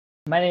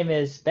My name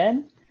is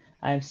Ben.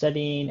 I'm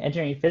studying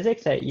engineering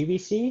physics at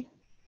UBC.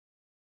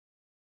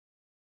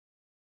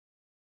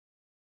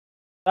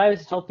 I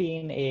was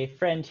helping a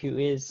friend who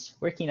is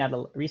working at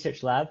a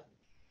research lab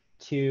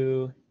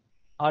to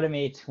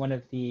automate one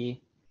of the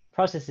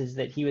processes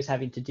that he was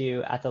having to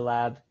do at the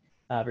lab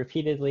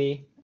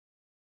repeatedly.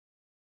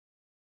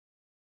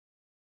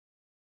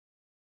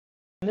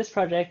 In this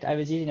project, I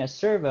was using a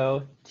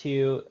servo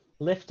to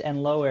lift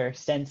and lower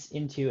stents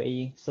into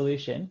a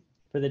solution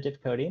for the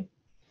dip coating.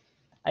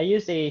 I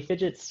used a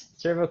Phidgets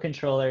Servo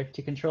Controller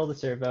to control the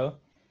servo.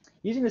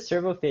 Using the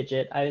servo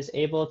fidget, I was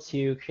able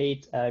to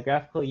create a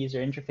graphical user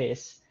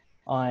interface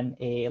on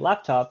a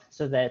laptop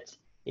so that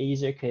a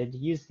user could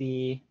use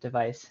the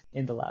device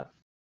in the lab.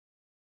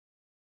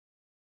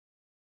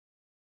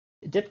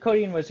 Dip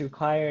coding was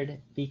required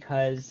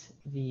because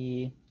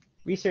the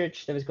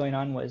research that was going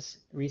on was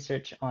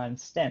research on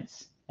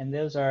stents, and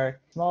those are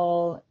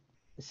small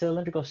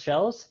cylindrical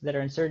shells that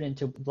are inserted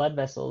into blood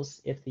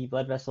vessels if the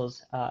blood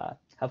vessels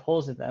have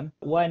holes in them.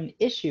 One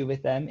issue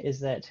with them is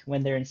that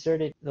when they're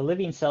inserted, the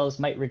living cells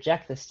might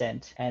reject the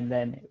stent and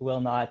then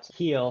will not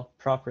heal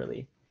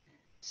properly.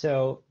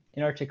 So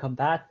in order to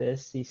combat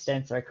this, these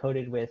stents are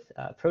coated with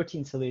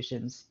protein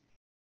solutions.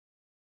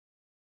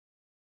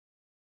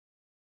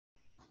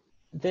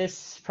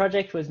 This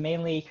project was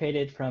mainly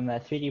created from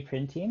 3D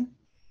printing.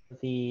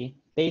 The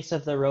base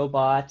of the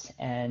robot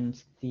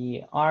and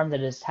the arm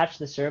that is attached to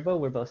the servo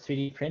were both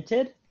 3D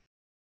printed.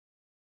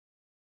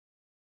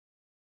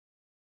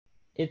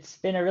 It's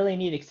been a really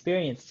neat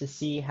experience to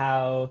see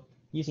how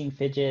using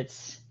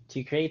Phidgets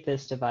to create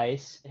this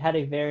device, it had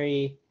a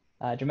very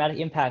dramatic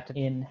impact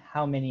in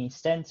how many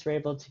stents were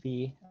able to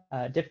be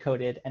dip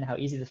coated and how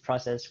easy this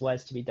process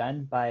was to be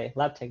done by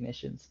lab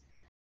technicians.